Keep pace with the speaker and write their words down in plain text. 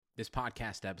This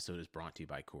podcast episode is brought to you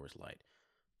by Coors Light.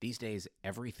 These days,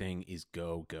 everything is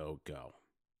go, go, go.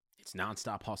 It's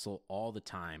nonstop hustle all the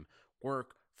time.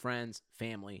 Work, friends,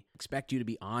 family expect you to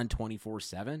be on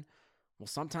 24/7. Well,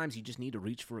 sometimes you just need to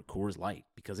reach for a Coors Light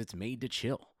because it's made to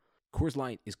chill. Coors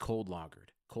Light is cold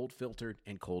lagered, cold filtered,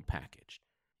 and cold packaged.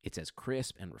 It's as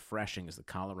crisp and refreshing as the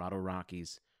Colorado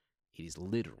Rockies. It is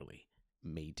literally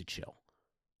made to chill.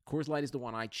 Coors Light is the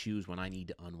one I choose when I need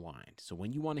to unwind. So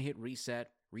when you want to hit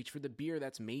reset, reach for the beer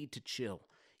that's made to chill.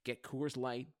 Get Coors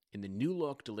Light in the new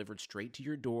look delivered straight to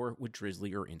your door with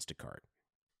Drizzly or Instacart.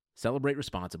 Celebrate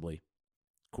responsibly.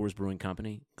 Coors Brewing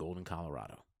Company, Golden,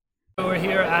 Colorado. We're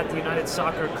here at the United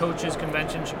Soccer Coaches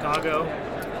Convention, Chicago.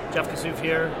 Jeff Kassouf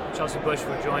here, Chelsea Bush.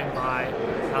 We're joined by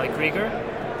Ali Krieger.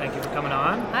 Thank you for coming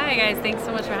on. Hi guys, thanks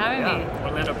so much for having me.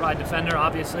 Orlando Pride defender,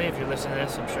 obviously. If you're listening to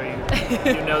this, I'm sure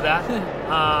you know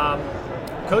that.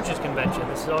 Coaches Convention.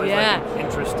 This is always like an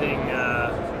interesting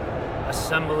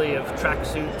assembly of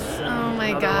tracksuits. Oh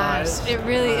my gosh, it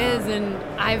really is. And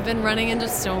I've been running into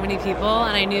so many people,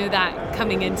 and I knew that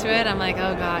coming into it, I'm like,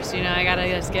 oh gosh, I gotta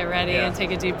just get ready and take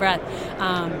a deep breath.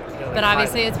 But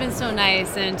obviously, it's been so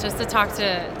nice, and just to talk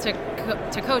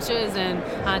to coaches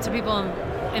and to people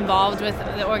involved with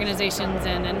the organizations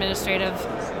and administrative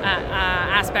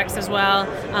aspects as well,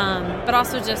 but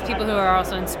also just people who are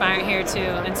also here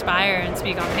to inspire and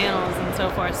speak on panels and so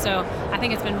forth. So I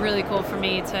think it's been really cool for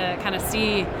me to kind of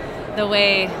see the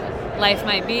way life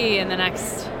might be in the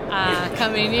next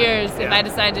coming years if I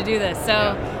decide to do this.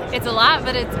 So it's a lot,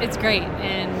 but it's great,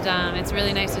 and it's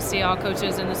really nice to see all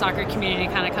coaches in the soccer community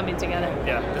kind of coming together.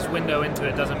 Yeah, this window into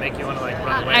it doesn't make you want to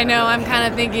run away. I know, I'm kind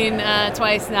of thinking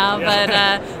twice now,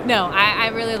 but no, I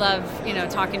really love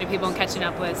talking to people and catching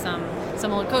up with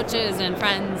some old coaches and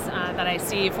friends that I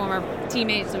see, former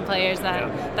teammates and players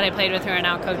that I played with who are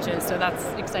now coaches. So that's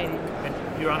exciting.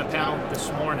 And you were on a panel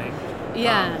this morning.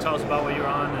 Yeah. Tell us about what you were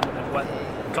on and what.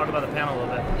 Talk about the panel a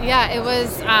little bit. Yeah, it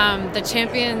was the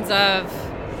Champions of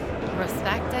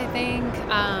Respect, I think.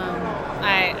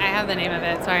 I have the name of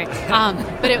it, sorry.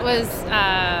 But it was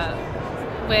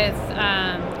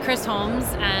with Chris Holmes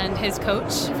and his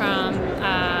coach from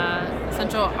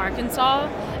Central Arkansas,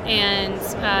 and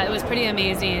it was pretty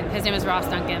amazing. His name is Ross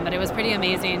Duncan, but it was pretty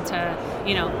amazing to,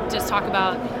 just talk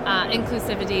about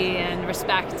inclusivity and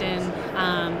respect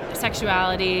and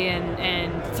sexuality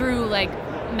and through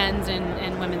men's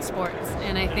and women's sports.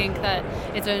 And I think that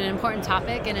it's an important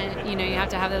topic, and you have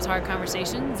to have those hard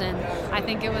conversations, and I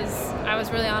think I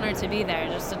was really honored to be there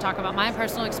just to talk about my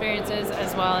personal experiences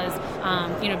as well as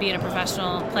being a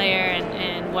professional player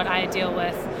and what I deal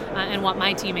with and what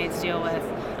my teammates deal with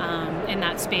in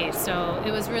that space. So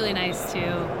it was really nice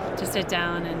to sit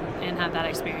down and have that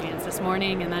experience this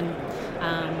morning. And then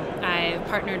I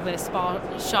partnered with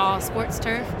Shaw Sports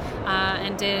Turf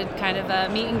and did kind of a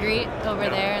meet and greet over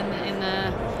there in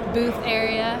the booth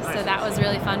area. Nice. So that was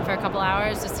really fun for a couple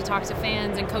hours just to talk to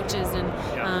fans and coaches and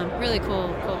really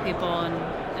cool people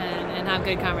and have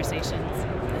good conversations.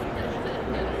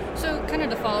 So kind of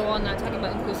to follow on that, talking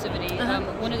about inclusivity,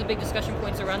 one of the big discussion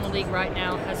points around the league right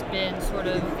now has been sort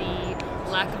of the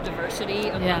lack of diversity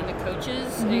among the coaches.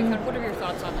 Mm-hmm. What are your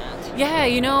thoughts on that?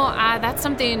 Yeah,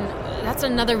 that's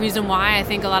another reason why I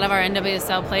think a lot of our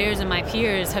NWSL players and my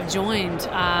peers have joined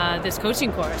this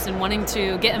coaching course and wanting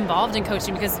to get involved in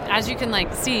coaching, because as you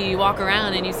can see, you walk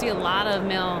around and you see a lot of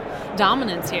male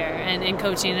dominance here and in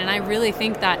coaching, and I really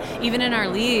think that even in our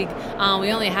league,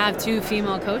 we only have 2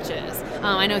 female coaches.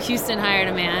 I know Houston hired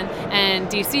a man and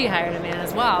DC hired a man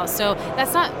as well. So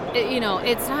that's not,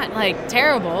 it's not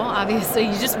terrible. Obviously,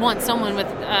 you just want someone with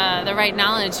the right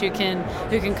knowledge who can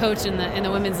coach in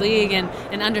the women's league and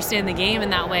understand the game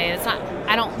in that way. It's not.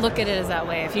 I don't look at it as that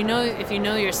way. If you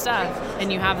know your stuff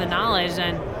and you have the knowledge,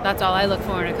 then that's all I look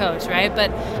for in a coach, right?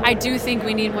 But I do think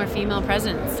we need more female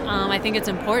presence. I think it's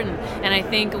important, and I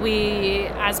think we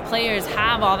as players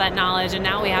have all that knowledge, and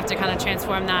now we have to kind of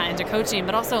transform that into coaching.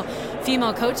 But also,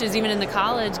 female coaches, even in the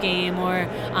college game or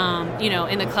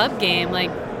in the club game,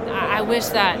 I wish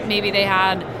that maybe they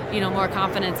had more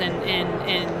confidence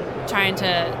in trying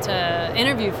to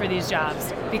interview for these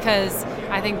jobs, because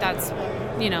I think that's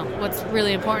what's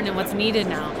really important and what's needed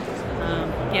now.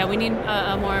 We need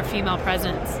a more female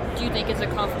presence. Do you think it's a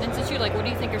confidence issue? What do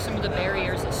you think are some of the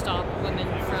barriers that stop women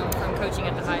from coaching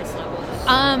at the highest levels?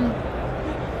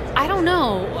 I don't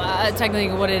know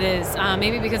technically what it is.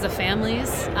 Maybe because of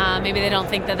families. Maybe they don't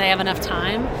think that they have enough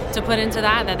time to put into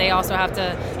that they also have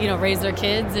to, raise their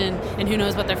kids, and who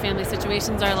knows what their family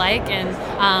situations are like. And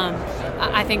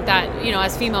I think that,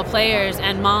 as female players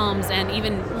and moms, and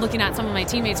even looking at some of my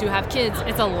teammates who have kids,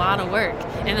 it's a lot of work.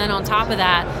 And then on top of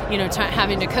that,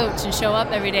 having to coach and show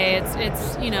up every day,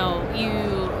 it's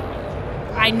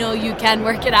I know you can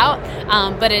work it out,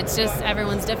 but it's just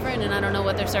everyone's different, and I don't know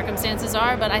what their circumstances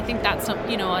are, but I think that's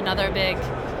another big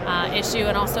issue.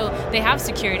 And also they have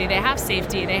security, they have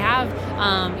safety, they have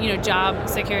job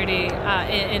security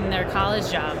in their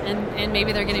college job, and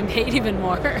maybe they're getting paid even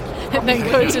more than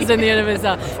coaches in the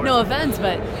NWSL. No offense,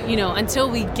 but until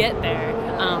we get there,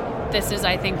 this is,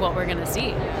 I think, what we're going to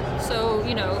see. So,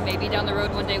 maybe down the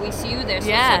road one day we see you there. So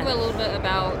let's talk a little bit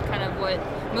about kind of what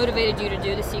motivated you to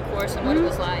do the C course and what it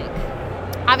was like.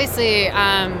 Obviously,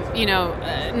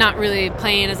 not really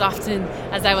playing as often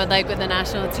as I would like with the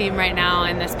national team right now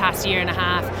in this past year and a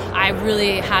half. I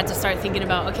really had to start thinking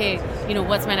about, okay,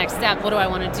 what's my next step? What do I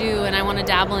want to do? And I want to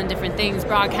dabble in different things,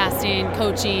 broadcasting,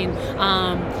 coaching,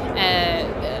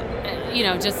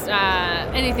 just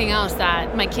anything else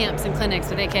that my camps and clinics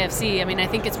with AKFC. I mean, I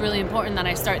think it's really important that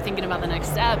I start thinking about the next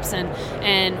steps, and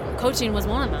coaching was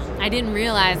one of them. I didn't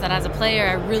realize that as a player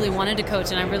I really wanted to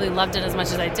coach, and I really loved it as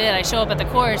much as I did. I show up at the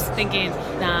course thinking,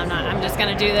 no, I'm not. I'm just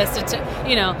going to do this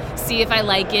to see if I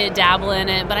like it, dabble in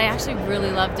it. But I actually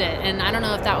really loved it, and I don't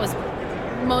know if that was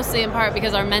mostly in part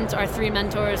because our three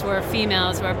mentors were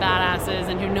females who are badasses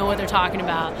and who know what they're talking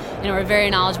about and were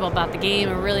very knowledgeable about the game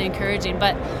and really encouraging,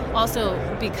 but also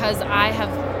because I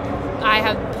have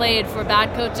played for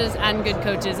bad coaches and good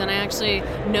coaches, and I actually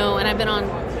know, and I've been on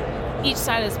each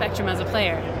side of the spectrum as a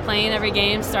player, playing every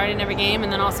game, starting every game,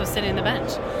 and then also sitting the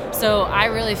bench. So I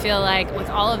really feel like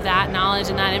with all of that knowledge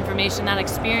and that information, that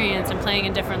experience, and playing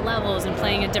in different levels and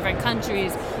playing in different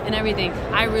countries and everything,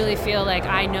 I really feel like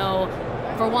I know,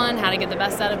 for one, how to get the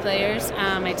best out of players,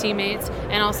 my teammates,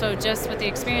 and also just with the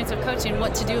experience of coaching,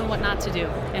 what to do and what not to do,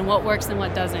 and what works and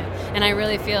what doesn't. And I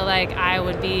really feel like I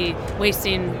would be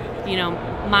wasting,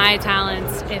 my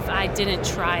talents if I didn't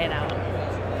try it out.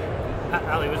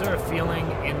 Ali, was there a feeling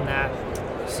in that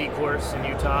C course in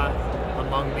Utah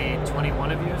among the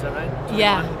 21 of you? Is that right? 21?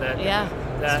 Yeah.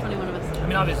 That 21 of us. I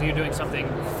mean, obviously you're doing something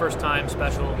first time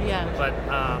special. Yeah. But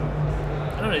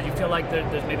I don't know. Do you feel like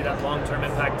there's maybe that long-term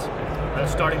impact, a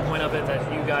starting point of it, that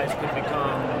you guys could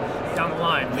become down the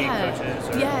line lead coaches?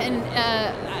 And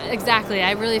exactly.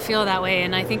 I really feel that way,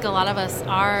 and I think a lot of us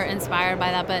are inspired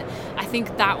by that. But I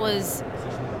think that was,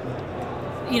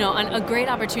 a great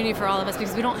opportunity for all of us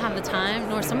because we don't have the time,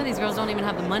 nor some of these girls don't even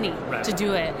have the money to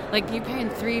do it. Like, you're paying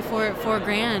 $3-4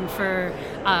 grand for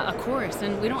a course,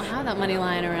 and we don't have that money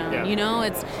lying around.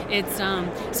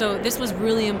 So this was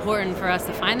really important for us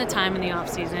to find the time in the off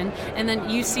season, and then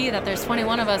you see that there's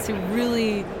 21 of us who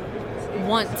really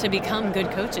want to become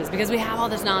good coaches because we have all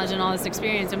this knowledge and all this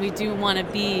experience, and we do want to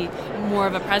be more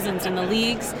of a presence in the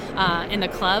leagues, in the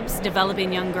clubs,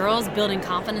 developing young girls, building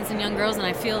confidence in young girls. And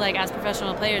I feel like as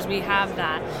professional players we have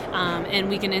that, and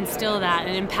we can instill that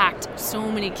and impact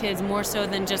so many kids, more so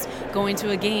than just going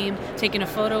to a game, taking a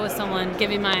photo with someone,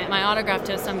 giving my autograph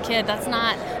to some kid. That's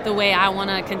not the way I want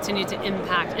to continue to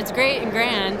impact. It's great and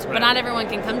grand, but not everyone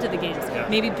can come to the games.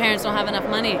 Maybe parents don't have enough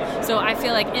money. So I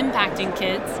feel like impacting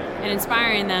kids and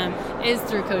inspiring them is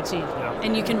through coaching,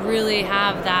 and you can really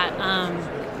have that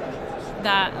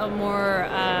more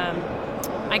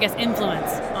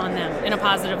influence on them in a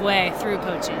positive way through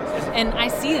coaching. And I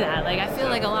see that. Like, I feel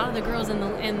like a lot of the girls in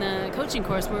the coaching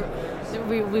course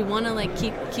we want to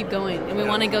keep going, and we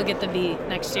want to go get the B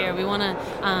next year. We want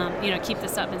to keep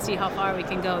this up and see how far we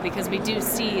can go, because we do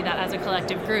see that as a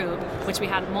collective group, which we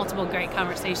had multiple great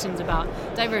conversations about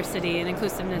diversity and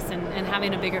inclusiveness and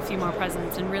having a bigger female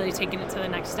presence and really taking it to the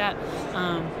next step.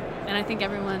 And I think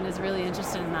everyone is really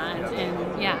interested in that.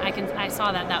 And I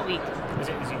saw that week. Is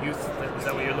it youth? Is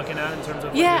that what you're looking at in terms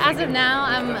of? Yeah, as of now,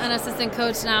 I'm an assistant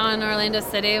coach now in Orlando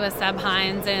City with Seb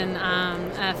Hines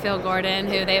and Phil Gordon,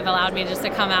 who they've allowed me just to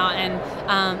come out, and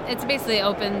it's basically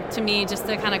open to me just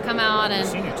to kind of come out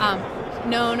and.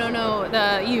 No,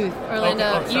 the youth,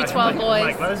 Orlando U12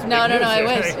 boys. Like, no, I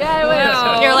wish. Yeah, I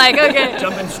wish. You're like, okay.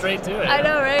 Jumping straight to it. I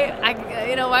know, right?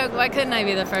 Why couldn't I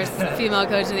be the first female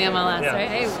coach in the MLS,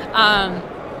 right?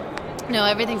 No,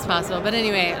 everything's possible. But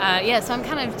anyway, so I'm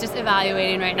kind of just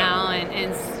evaluating right now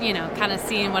and kind of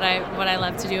seeing what I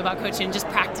love to do about coaching, just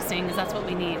practicing, because that's what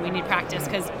we need. We need practice,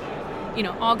 because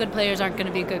all good players aren't going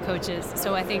to be good coaches.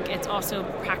 So I think it's also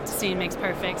practicing makes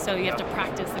perfect. So you have to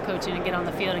practice the coaching and get on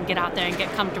the field and get out there and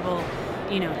get comfortable,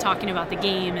 talking about the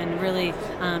game and really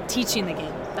teaching the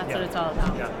game. That's what it's all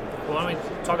about. Yeah. Well, why don't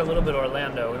we talk a little bit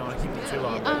Orlando? We don't want to keep it too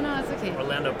long. Oh, no, it's okay.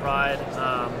 Orlando Pride.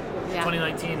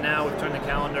 2019 now, we've turned the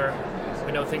calendar.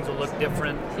 We know things will look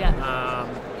different. Yeah.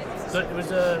 So it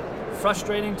was a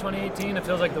frustrating 2018? It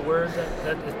feels like the word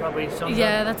that is probably something.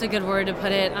 Yeah, that's a good word to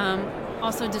put it.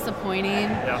 Also disappointing,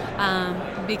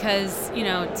 because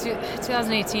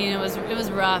 2018 it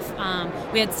was rough.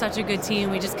 We had such a good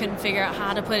team, we just couldn't figure out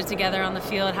how to put it together on the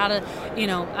field, how to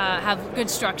have good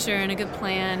structure and a good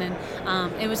plan,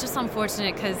 and it was just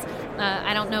unfortunate because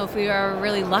I don't know if we were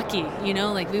really lucky,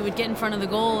 like we would get in front of the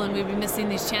goal and we'd be missing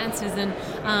these chances, and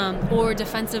or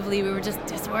defensively we were just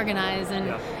disorganized,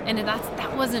 and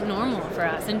that wasn't normal for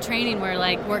us. In training, we're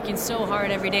like working so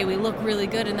hard every day, we look really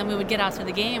good, and then we would get out to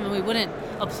the game and we wouldn't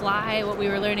apply what we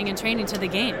were learning in training to the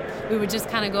game. We would just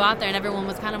kind of go out there and everyone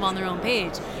was kind of on their own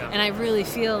page. And I really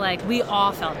feel like we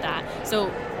all felt that. So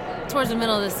towards the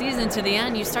middle of the season to the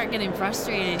end, you start getting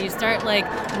frustrated. You start like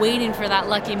waiting for that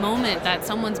lucky moment that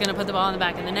someone's going to put the ball in the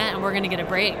back of the net and we're going to get a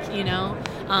break,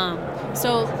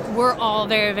 So we're all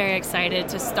very, very excited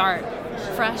to start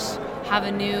fresh, have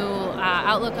a new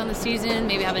outlook on the season,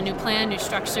 maybe have a new plan, new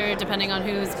structure, depending on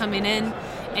who's coming in,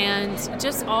 and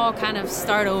just all kind of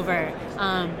start over.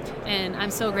 And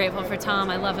I'm so grateful for Tom.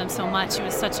 I love him so much. He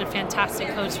was such a fantastic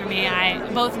coach for me,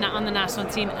 both on the national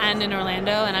team and in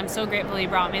Orlando, and I'm so grateful he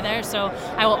brought me there. So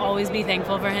I will always be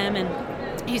thankful for him,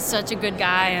 and he's such a good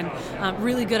guy and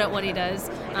really good at what he does.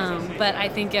 But I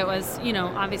think it was,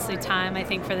 obviously time, I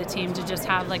think, for the team to just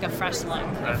have like a fresh look,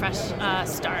 a fresh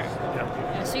start.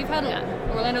 Yeah, so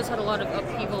Orlando's had a lot of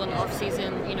upheaval in the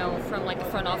offseason, from like the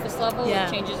front office level,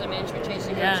 changes in management, changes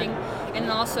in coaching. And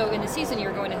then also in the season,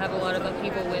 you're going to have a lot of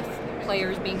upheaval with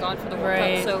players being gone for the World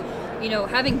Cup. So,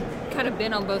 having kind of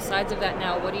been on both sides of that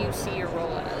now, what do you see your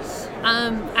role as?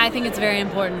 I think it's very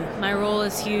important. My role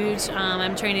is huge.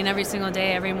 I'm training every single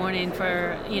day, every morning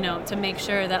for, to make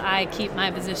sure that I keep my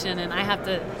position, and I have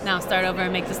to now start over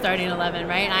and make the starting 11,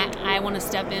 right? I want to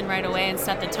step in right away and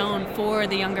set the tone for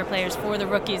the younger players, for the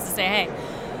rookies, to say, hey,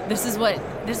 this is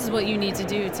what you need to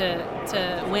do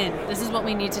to win. This is what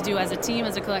we need to do as a team,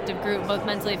 as a collective group, both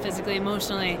mentally, physically,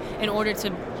 emotionally, in order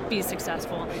to be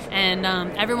successful. And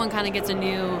everyone kind of gets a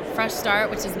new, fresh start,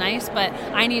 which is nice, but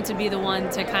I need to be the one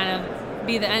to kind of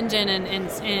be the engine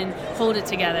and hold it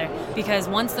together, because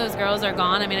once those girls are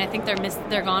gone, I think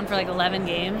they're gone for like 11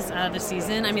 games out of the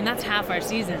season. That's half our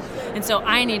season, and so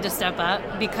I need to step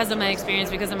up because of my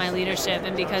experience, because of my leadership,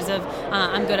 and because of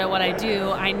I'm good at what I do.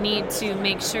 I need to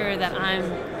make sure that I'm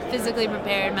physically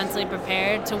prepared, mentally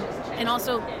prepared to, and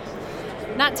also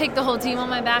not take the whole team on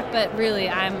my back, but really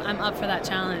I'm up for that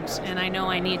challenge, and I know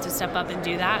I need to step up and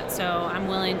do that. So I'm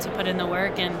willing to put in the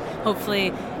work and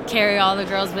hopefully carry all the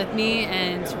girls with me,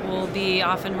 and we'll be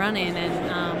off and running.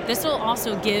 And this will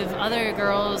also give other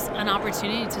girls an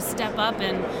opportunity to step up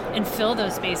and fill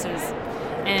those spaces.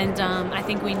 And I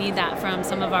think we need that from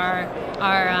some of our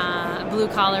blue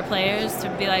collar players to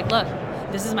be like, look,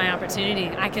 this is my opportunity.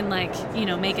 I can make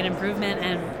an improvement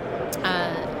and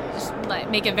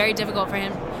make it very difficult for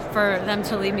them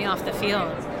to leave me off the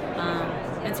field.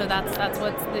 And so that's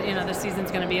what the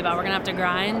season's going to be about. We're going to have to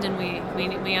grind, and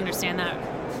we understand that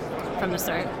from the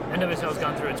start. NWSL's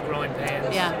gone through its growing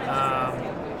pains.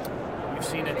 You've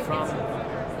seen it from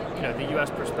the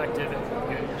U.S. perspective,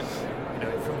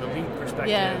 from the league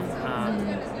perspective.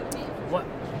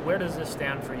 Where does this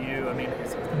stand for you?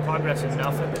 Is progress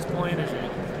enough at this point?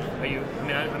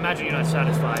 I imagine you're not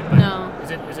satisfied, but no.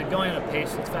 Is it going at a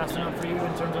pace that's fast enough for you in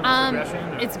terms of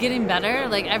progression? Or? It's getting better.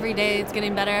 Like every day it's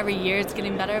getting better, every year it's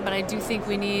getting better, but I do think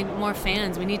we need more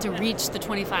fans. We need to reach the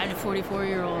 25 to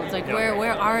 44-year-olds.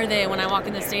 Where are they when I walk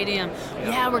in the stadium?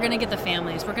 We're going to get the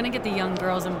families. We're going to get the young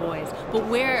girls and boys. But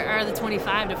where are the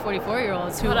 25 to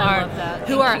 44-year-olds who are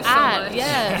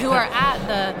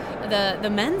at the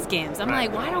men's games? I'm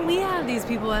like, why don't we have these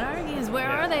people at our games? Where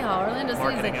are they all? Orlando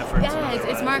City's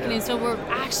it's marketing. So we're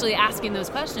actually asking those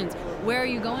questions. Where are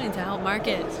you going to help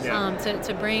market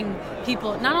to bring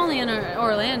people, not only in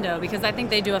Orlando, because I think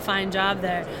they do a fine job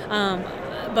there,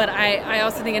 but I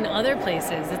also think in other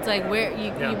places, it's like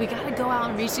we got to go out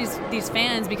and reach these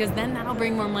fans, because then that'll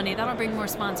bring more money, that'll bring more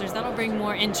sponsors, that'll bring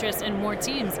more interest and more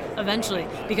teams eventually,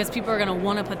 because people are going to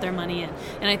want to put their money in.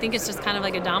 And I think it's just kind of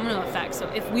like a domino effect. So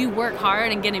if we work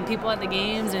hard and getting people at the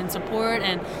games and support,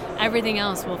 and everything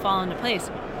else will fall into place.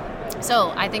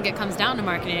 So I think it comes down to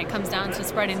marketing. It comes down to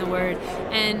spreading the word.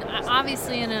 And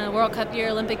obviously in a World Cup year,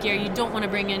 Olympic year, you don't want to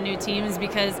bring in new teams,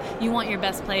 because you want your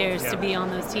best players to be on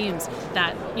those teams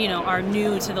that, are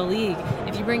new to the league.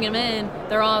 If you bring them in,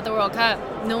 they're all at the World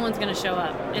Cup, no one's going to show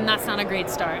up. And that's not a great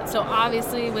start. So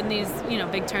obviously when these,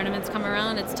 big tournaments come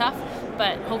around, it's tough.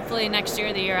 But hopefully next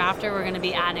year, the year after, we're going to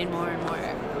be adding more and more.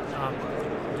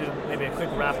 maybe a quick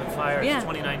rapid fire. Yeah. It's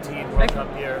 2019 World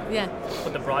Cup year. Yeah.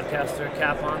 Put the broadcaster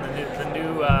cap on, the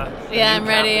new I'm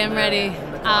ready.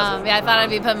 I thought I'd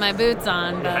be putting my boots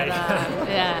on, but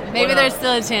maybe there's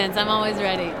still a chance. I'm always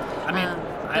ready. I mean,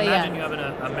 I imagine you have an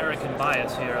American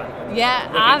bias here.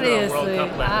 Obviously. World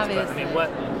Cup lens, but, I mean, what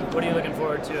are you looking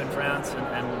forward to in France,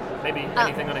 and maybe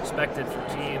anything unexpected for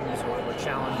teams or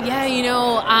challenges? Yeah,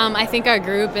 I think our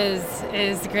group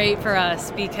is great for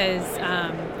us because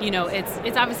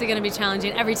it's obviously going to be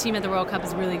challenging. Every team at the World Cup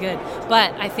is really good,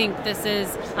 but I think this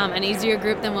is an easier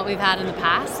group than what we've had in the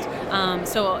past.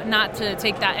 So not to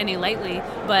take that any lightly,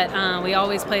 but we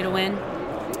always play to win.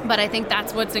 But I think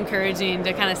that's what's encouraging,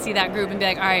 to kind of see that group and be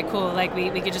like, all right, cool. Like we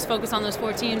could just focus on those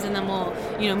 4 teams and then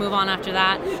we'll move on after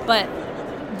that. But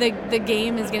the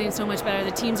game is getting so much better.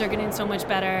 The teams are getting so much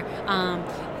better,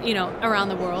 around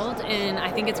the world. And I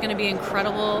think it's going to be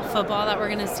incredible football that we're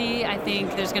going to see. I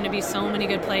think there's going to be so many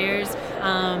good players,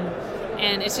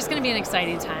 and it's just going to be an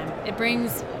exciting time. It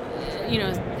brings,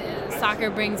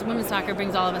 women's soccer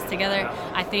brings all of us together.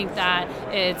 I think that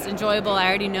it's enjoyable. I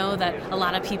already know that a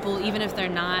lot of people, even if they're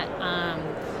not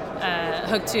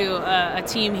hooked to a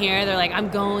team here, they're like, I'm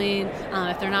going.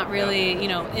 If they're not really,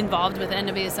 involved with the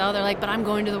NWSL, they're like, but I'm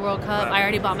going to the World Cup. I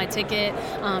already bought my ticket.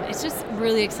 It's just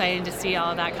really exciting to see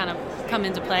all of that kind of come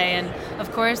into play. And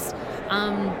of course,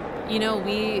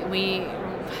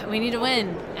 we need to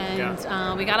win,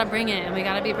 and we got to bring it, and we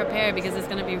got to be prepared because it's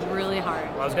going to be really hard.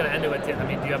 Well, I was going to end it with, do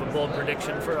you have a bold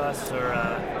prediction for us, or?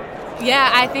 Yeah,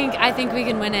 I think we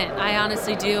can win it. I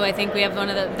honestly do. I think we have one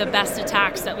of the best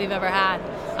attacks that we've ever had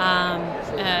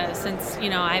since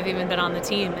I've even been on the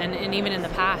team, and even in the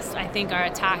past. I think our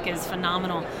attack is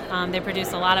phenomenal. They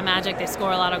produce a lot of magic. They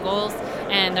score a lot of goals,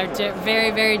 and they're very,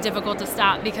 very difficult to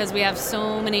stop because we have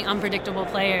so many unpredictable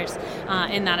players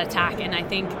in that attack. And I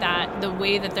think that the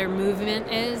way that their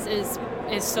movement is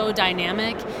so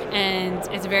dynamic, and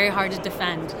it's very hard to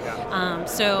defend.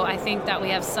 So I think that we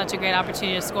have such a great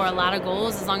opportunity to score a lot of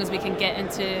goals as long as we can get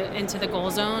into the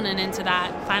goal zone and into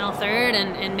that final third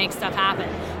and make stuff happen.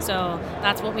 So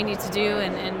that's what we need to do,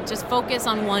 and just focus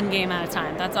on one game at a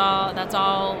time. That's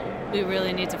all we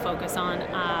really need to focus on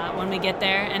when we get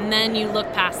there, and then you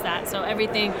look past that. So every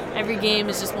game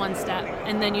is just one step,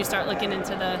 and then you start looking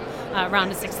into the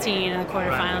round of 16 and the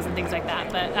quarterfinals and things like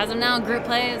that. But as of now, group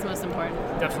play is most important.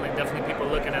 Definitely people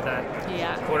looking at that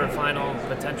quarterfinal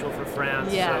potential for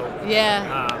France.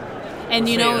 And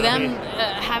them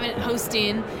having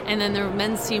hosting, and then their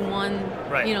men's team won,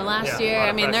 last year.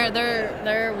 I mean,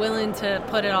 they're willing to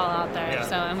put it all out there.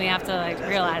 So, and we have to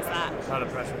realize that. A lot of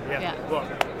pressure. Well,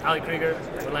 Ali Krieger,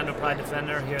 Orlando Pride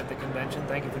defender here at the convention.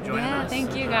 Thank you for joining us.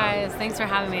 Thank you guys. Thanks for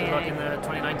having me. Good luck in the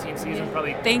 2019 season.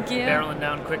 Probably thank you. Barreling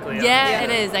down quickly. It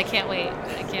is. I can't wait.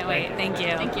 Thank you.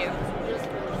 Thank you.